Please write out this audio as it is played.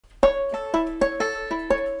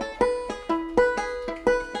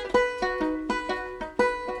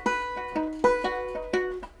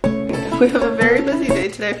We have a very busy day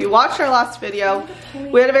today. If you watched our last video,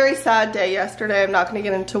 we had a very sad day yesterday. I'm not going to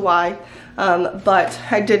get into why, but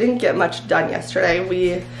I didn't get much done yesterday.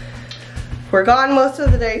 We were gone most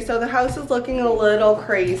of the day, so the house is looking a little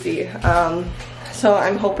crazy. So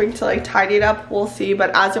I'm hoping to like tidy it up, we'll see.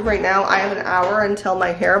 But as of right now, I have an hour until my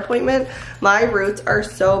hair appointment. My roots are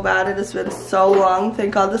so bad, it has been so long.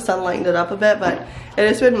 Thank God the sun lightened it up a bit, but it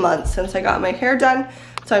has been months since I got my hair done.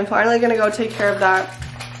 So I'm finally gonna go take care of that.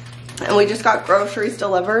 And we just got groceries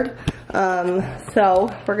delivered.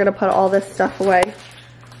 So we're gonna put all this stuff away.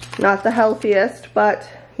 Not the healthiest, but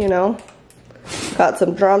you know, got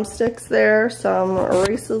some drumsticks there, some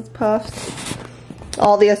Reese's Puffs,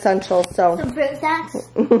 all the essentials. So some fruit snacks.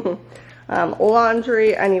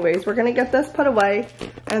 Laundry. Anyways, we're gonna get this put away,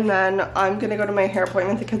 and then I'm gonna go to my hair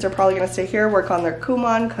appointment. The kids are probably gonna stay here, work on their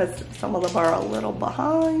Kumon, because some of them are a little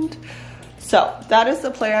behind. So that is the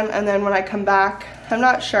plan. And then when I come back, I'm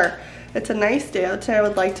not sure. It's a nice day out today. I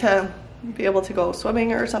would like to be able to go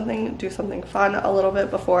swimming or something, do something fun a little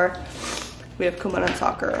bit before we have Kumon and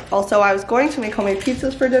soccer. Also, I was going to make homemade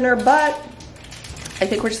pizzas for dinner, but I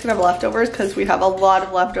think we're just gonna have leftovers because we have a lot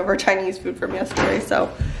of leftover Chinese food from yesterday,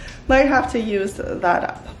 so might have to use that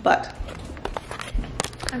up. But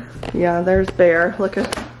yeah, there's Bear. Look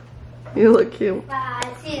at you, look cute. Wow,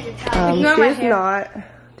 I see the She's not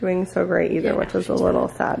doing so great either, which is a little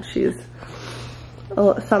sad.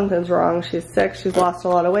 Something's wrong. She's sick. She's lost a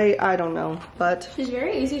lot of weight. I don't know, but she's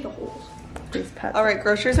very easy to hold. These pets. All right,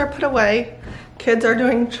 groceries are put away. Kids are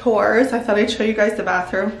doing chores. I thought I'd show you guys the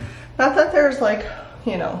bathroom. Not that there's like,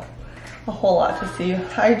 you know, a whole lot to see.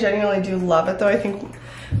 I genuinely do love it though. I think,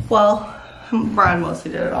 well, Brian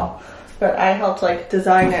mostly did it all, but I helped like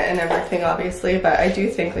design it and everything obviously, but I do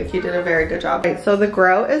think like he did a very good job. Right, so the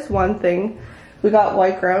grout is one thing. We got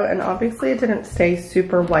white grout and obviously it didn't stay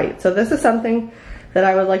super white. So this is something that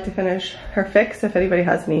I would like to finish or fix if anybody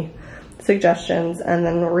has any suggestions, and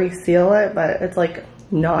then reseal it, but it's like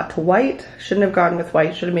not white. Shouldn't have gone with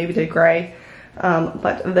white, should have maybe did gray.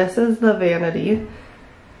 But this is the vanity.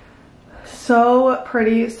 So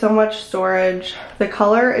pretty, so much storage. The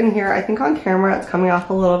color in here, I think on camera it's coming off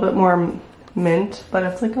a little bit more mint, but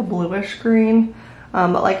it's like a bluish green.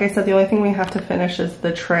 But like I said, the only thing we have to finish is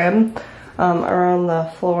the trim around the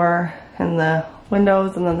floor and the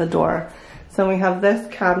windows and then the door. So we have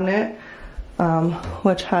this cabinet,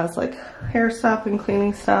 which has like hair stuff and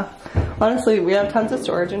cleaning stuff. Honestly, we have tons of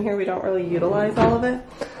storage in here. We don't really utilize all of it.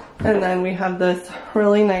 And then we have this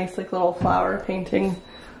really nice like little flower painting.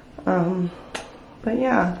 But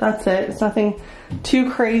yeah, that's it. It's nothing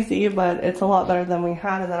too crazy, but it's a lot better than we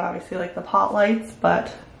had. And then obviously like the pot lights,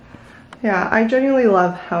 but yeah, I genuinely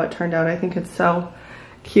love how it turned out. I think it's so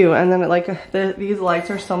cute. And then these lights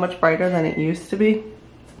are so much brighter than it used to be.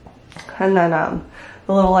 And then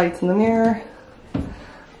the little lights in the mirror.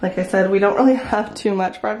 Like I said, we don't really have too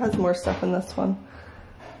much. Brad has more stuff in this one.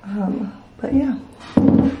 But yeah,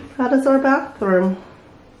 that is our bathroom.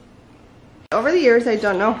 Over the years, I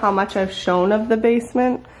don't know how much I've shown of the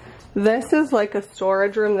basement. This is like a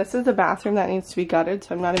storage room. This is a bathroom that needs to be gutted,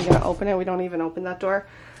 so I'm not even gonna open it. We don't even open that door.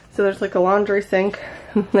 So there's like a laundry sink.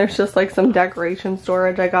 There's just like some decoration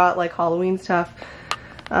storage. I got like Halloween stuff.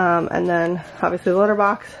 And then obviously the litter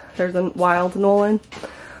box. There's a wild Nolan.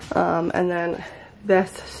 And then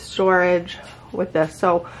this storage with this.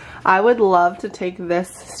 So I would love to take this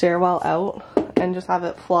stairwell out and just have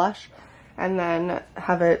it flush and then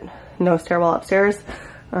have it no stairwell upstairs.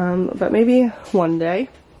 But maybe one day.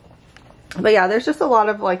 But yeah, there's just a lot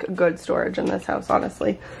of like good storage in this house,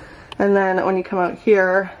 honestly. And then when you come out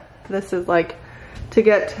here, this is like to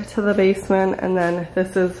get to the basement, and then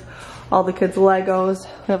this is all the kids' Legos.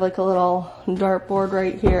 We have like a little dartboard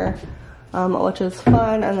right here, which is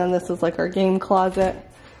fun. And then this is like our game closet,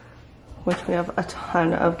 which we have a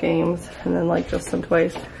ton of games, and then like just some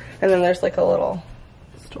toys. And then there's like a little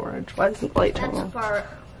storage. Why isn't the light turning on? fort.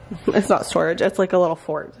 It's not storage, it's like a little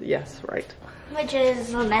fort. Yes, right. Which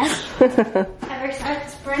is a mess. Ever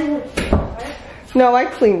since spring was over. No, I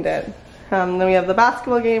cleaned it. Then we have the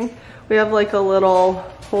basketball game. We have like a little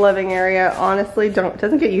living area. Honestly,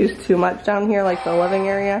 doesn't get used too much down here, like the living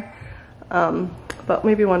area. But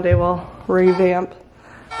maybe one day we'll revamp.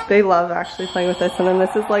 They love actually playing with this. And then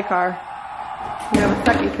this is like we have a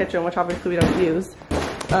second kitchen, which obviously we don't use.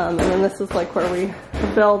 And then this is like where we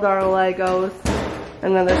build our Legos.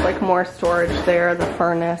 And then there's like more storage there, the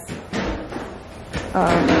furnace.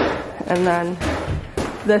 And then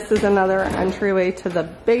this is another entryway to the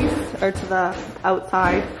base, or to the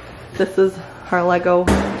outside. This is our Lego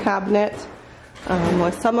cabinet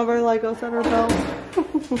with some of our Legos that are built.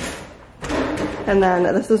 And then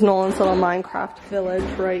this is Nolan's little Minecraft village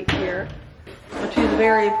right here, which he's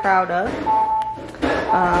very proud of.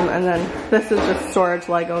 And then this is just storage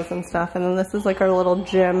Legos and stuff. And then this is like our little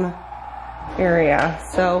gym area.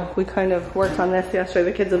 So we kind of worked on this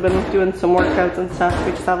yesterday. The kids have been doing some workouts and stuff.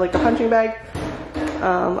 We just have like a punching bag.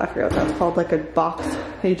 I forget what that's called, like a box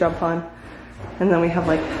that you jump on. And then we have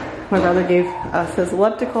like, my brother gave us his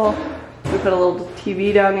elliptical. We put a little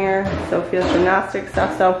TV down here, Sophia's gymnastic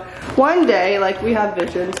stuff. So one day, like, we have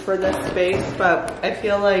visions for this space, but I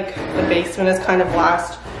feel like the basement is kind of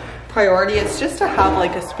last priority. It's just to have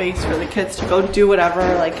like a space for the kids to go do whatever,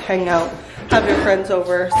 like hang out, have your friends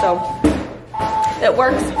over. So it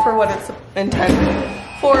works for what it's intended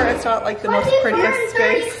for. It's not like the most prettiest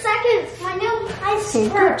space. 30 seconds. My new high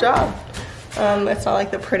score. Good job. It's not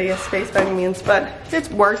like the prettiest space by any means, but it's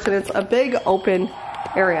worked, and it's a big open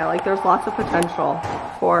area. Like, there's lots of potential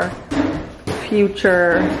for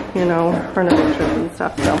future, you know, renovations and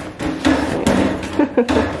stuff. So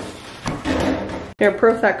anyway. Here,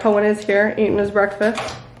 proof that Cohen is here eating his breakfast.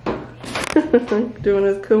 Doing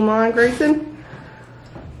his Kumon, Grayson.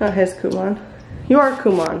 Not his Kumon. Your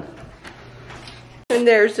Kumon. And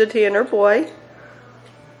there's the Tanner boy.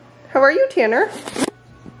 How are you, Tanner?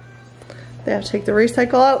 They have to take the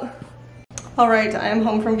recycle out. All right, I am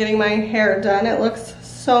home from getting my hair done. It looks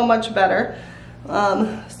so much better.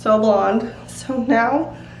 So blonde. So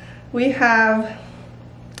now we have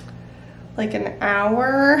like an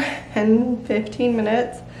hour and 15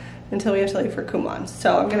 minutes until we have to leave for Kumon.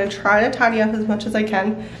 So I'm gonna try to tidy up as much as I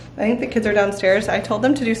can. I think the kids are downstairs. I told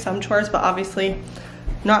them to do some chores, but obviously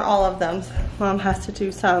not all of them. Mom has to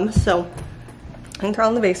do some. So I think they're all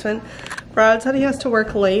in the basement. Brad said he has to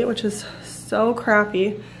work late, which is so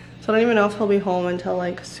crappy. So I don't even know if he'll be home until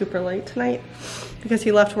like super late tonight because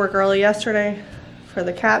he left work early yesterday for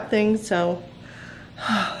the cat thing. So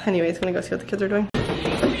anyways, gonna go see what the kids are doing.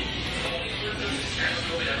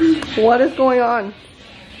 What is going on?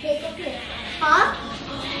 Huh?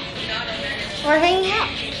 We're hanging out.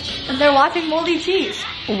 And they're watching Moldy Cheese.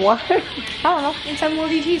 What? I don't know, inside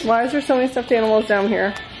Moldy Cheese. Why is there so many stuffed animals down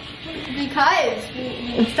here? Because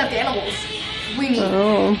we stuffed animals. We need.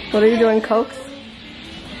 Oh, what are you doing, Cokes?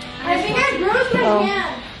 I think I bruised my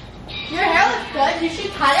hand. Your hair looks good. You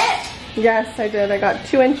should cut it. Yes, I did. I got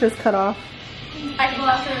 2 inches cut off. I can go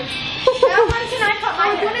after. Now when can I cut my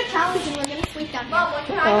I'm hair? doing a challenge and we're gonna sleep down here. Mom, when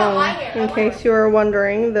can I cut my hair? In case you were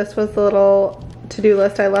wondering, this was the little to-do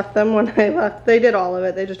list I left them when I left. They did all of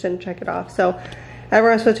it, they just didn't check it off. So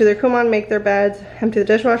everyone's supposed to do their Kumon, make their beds, empty the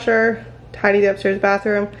dishwasher, tidy the upstairs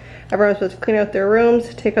bathroom. Everyone's supposed to clean out their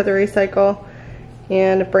rooms, take out the recycle,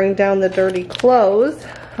 and bring down the dirty clothes.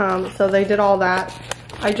 So they did all that.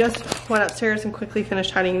 I just went upstairs and quickly finished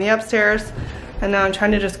tidying the upstairs. And now I'm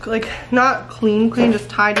trying to just like, not clean, just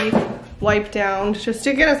tidy, wipe down, just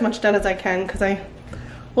to get as much done as I can because I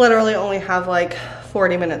literally only have like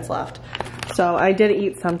 40 minutes left. So I did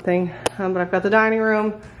eat something, but I've got the dining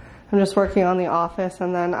room. I'm just working on the office,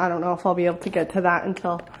 and then I don't know if I'll be able to get to that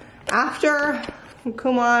until after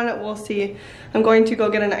Kumon. We'll see. I'm going to go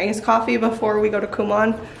get an iced coffee before we go to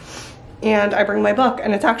Kumon, and I bring my book,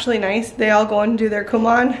 and it's actually nice. They all go and do their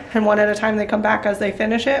Kumon, and one at a time they come back as they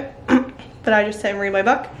finish it. But I just sit and read my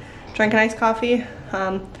book, drink an iced coffee.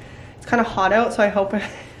 It's kind of hot out, so I hope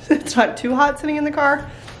it's not too hot sitting in the car,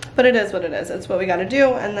 but it is what it is. It's what we got to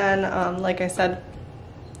do. And then, like I said,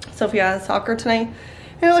 Sophia has soccer tonight,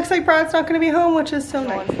 and it looks like Brad's not going to be home, which is so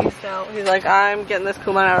nice. He's like, I'm getting this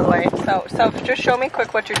Kumon out of the way. So just show me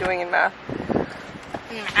quick what you're doing in math.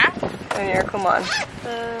 Math? In your Kumon.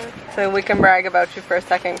 So we can brag about you for a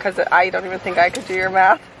second, because I don't even think I could do your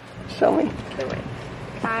math. Show me. Okay, wait.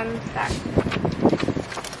 Times that.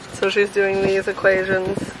 So she's doing these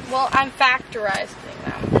equations. Well, I'm factorizing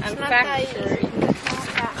them. I'm factoring.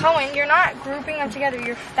 Cohen, you're not grouping them together.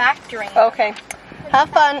 You're factoring them. Okay.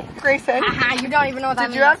 Have fun, Grayson. You don't even know what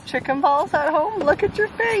that means. Did you have chicken balls at home? Look at your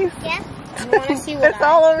face. Yes. I want to see what It's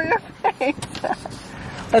all over your face.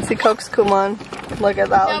 Let's see Coke's Kumon. Look at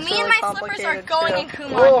that. No, It's me really and my slippers are complicated, going too. in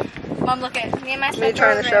Kumon. Mom, look at me and my slippers. Me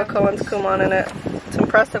trying to show Cohen's Kumon in it. It's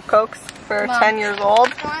impressive, Cokes, for Mom. 10 years old.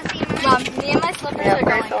 Mom, me and my slippers Yeah, are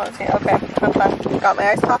Grace, going. I want to see. Okay, have fun. Got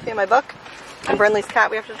my iced coffee and my book. And Brinley's cat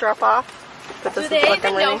we have to drop off. But this Do is they the book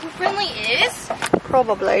even I'm know reading. who Friendly is?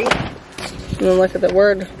 Probably. And then look at the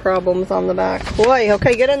word problems on the back. Boy,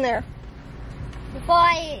 okay, get in there. Before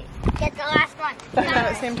I get the last one. At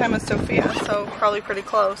the same time as Sophia, so probably pretty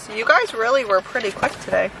close. You guys really were pretty quick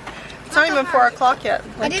today. It's not even 4 o'clock yet.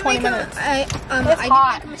 Like 20 minutes. I It's did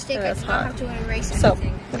hot. make a mistake. It I is did hot. not have to erase So,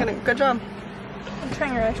 anything. good job. I'm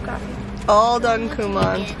trying to erase coffee. All done,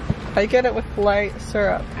 Kumon. I get it with light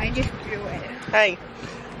syrup. I just threw it. Hey,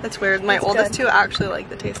 that's weird. My oldest two actually like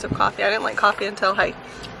the taste of coffee. I didn't like coffee until, hey,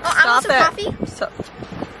 stop it. Coffee? So,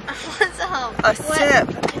 What's up? a sip.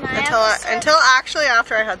 Until actually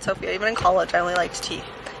after I had Sophia. Even in college, I only liked tea.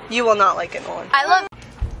 You will not like it, Nolan. I love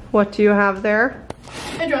What do you have there?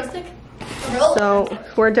 a drumstick. So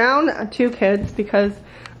we're down 2 kids because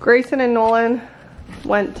Grayson and Nolan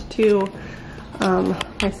went to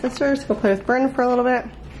my sister's to go play with Bryn for a little bit.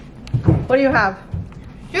 What do you have?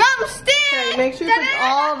 Drumstick! Okay, make sure you put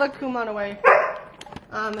all the Kumon away.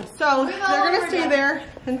 So they're gonna stay there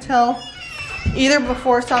until either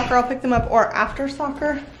before soccer, I'll pick them up, or after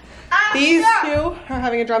soccer. These 2 are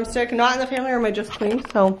having a drumstick, not in the family room, I just cleaned,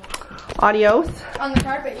 so adios. On the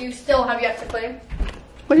carpet, you still have yet to clean.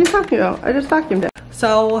 What are you talking about? I just vacuumed it.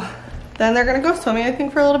 So then they're gonna go swimming, I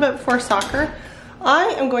think, for a little bit before soccer. I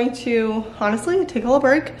am going to, honestly, take a little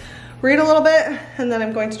break, read a little bit, and then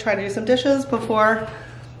I'm going to try to do some dishes before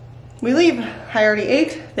we leave. I already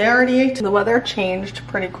ate, they already ate. The weather changed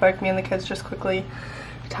pretty quick. Me and the kids just quickly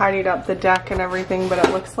tidied up the deck and everything, but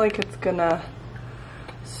it looks like it's gonna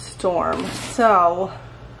storm. So,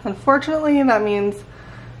 unfortunately, that means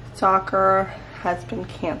soccer has been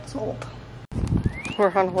canceled.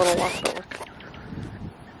 We're on a little walk over.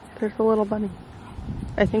 There's a little bunny.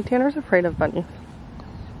 I think Tanner's afraid of bunnies.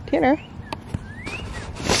 Tanner?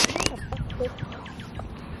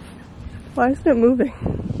 Why isn't it moving?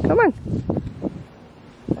 Come on.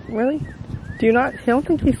 Really? Do you not? I don't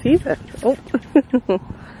think he sees it. Oh.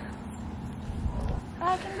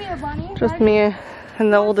 I can be a bunny. Just me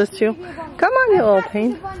and the oldest 2. Come on, you little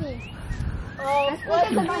pain. Oh,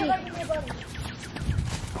 what's a bunny?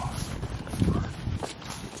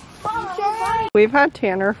 We've had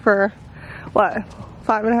Tanner for, what,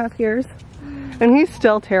 5.5 years? And he's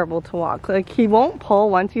still terrible to walk. Like, he won't pull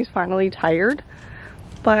once he's finally tired.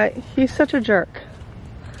 But he's such a jerk.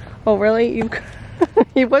 Oh, really? You?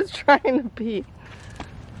 He was trying to pee.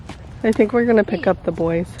 I think we're gonna pick up the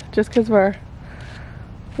boys just because we're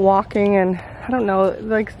walking, and I don't know,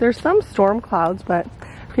 like there's some storm clouds, but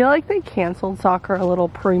I feel like they canceled soccer a little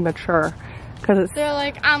premature because They're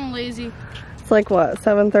like, I'm lazy. it's like what,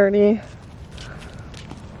 7:30,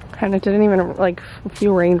 and it didn't even like a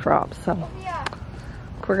few raindrops. So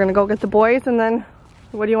we're gonna go get the boys, and then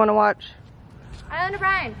what do you want to watch? Island of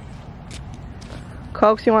Brian.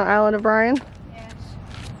 Cokes, you want Island of Brian? Yes.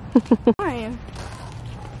 Brian.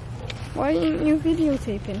 Why aren't you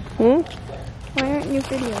videotaping? Hmm? Why aren't you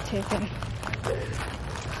videotaping?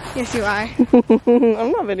 Yes, you are.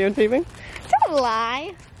 I'm not videotaping. Don't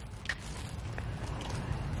lie.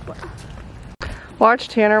 Watch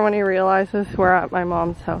Tanner when he realizes we're at my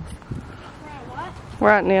mom's house. What? We're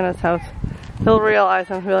at Nana's house. He'll realize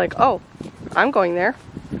and he'll be like, oh, I'm going there.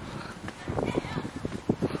 He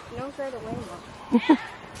knows right away, Mom.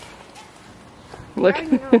 Look.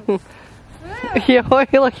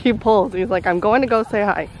 He pulls. He's like, I'm going to go say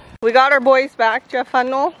hi. We got our boys back. Did you have fun,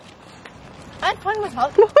 Noel? I had fun with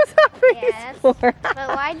Hulk. What was that face Yes. for? But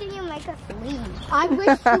why did you make us leave? I wish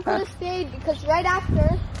you could have stayed because right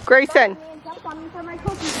after, Grayson, and jumped on me for my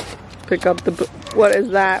cookies. pick up the, what is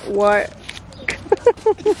that? What?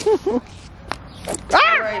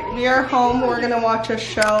 Alright, we are home. We're gonna watch a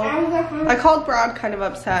show. I called Brad kind of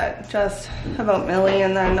upset just about Millie,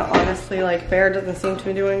 and then honestly, like, Bear doesn't seem to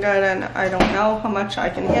be doing good, and I don't know how much I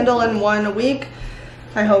can handle in 1 week.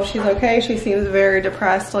 I hope she's okay. She seems very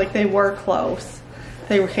depressed. Like, they were close.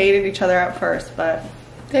 They hated each other at first, but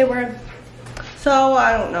They were. so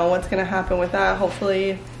I don't know what's gonna happen with that.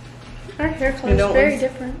 Hopefully Our hair color we is don't very lose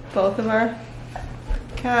different. both of our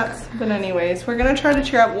cats. But anyways, we're gonna try to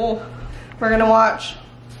cheer up Wolf. We're gonna watch,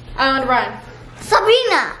 Island of Brian.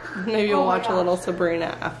 Sabrina! maybe we'll watch a little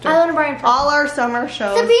Sabrina after. Island of Brian. All our summer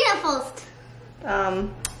shows. Sabrina first.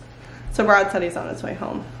 So Brad said he's on his way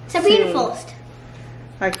home. Sabrina soon. first.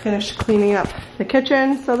 I finished cleaning up the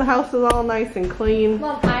kitchen, so the house is all nice and clean.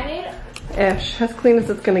 Mom, I made Ish, as clean as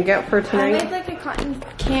it's gonna get for I tonight. made like a cotton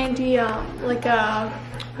candy, like a,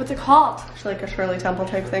 what's it called? It's like a Shirley Temple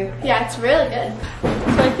type thing. Yeah, it's really good.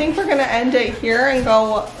 So I think we're gonna end it here and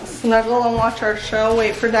go snuggle and watch our show.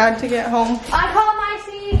 Wait for Dad to get home. I call my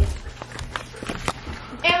seat.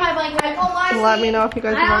 And my blanket. I call my seat. Let me know if you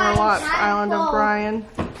guys want to watch Island of Brian.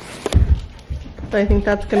 So I think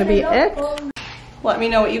that's gonna be it. Let me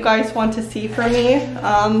know what you guys want to see from me.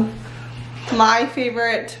 My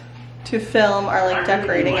favorite to film are like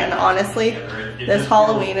decorating, and honestly, this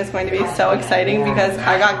Halloween is going to be so exciting because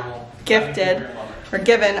I got gifted or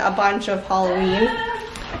given a bunch of Halloween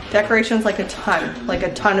decorations, like a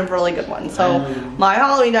ton of really good ones. So my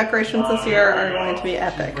Halloween decorations this year are going to be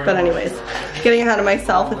epic. But anyways, getting ahead of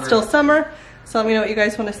myself, it's still summer. So let me know what you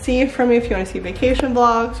guys want to see from me, if you want to see vacation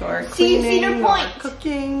vlogs or cleaning or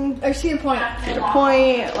cooking. Or Cedar Point. Cedar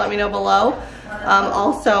Point, let me know below.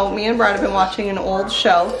 Also, me and Brad have been watching an old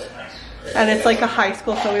show. And it's like a high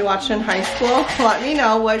school show we watched in high school. Let me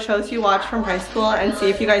know what shows you watch from high school and see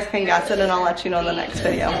if you guys can guess it, and I'll let you know in the next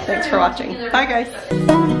video. Thanks for watching. Bye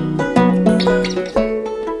guys.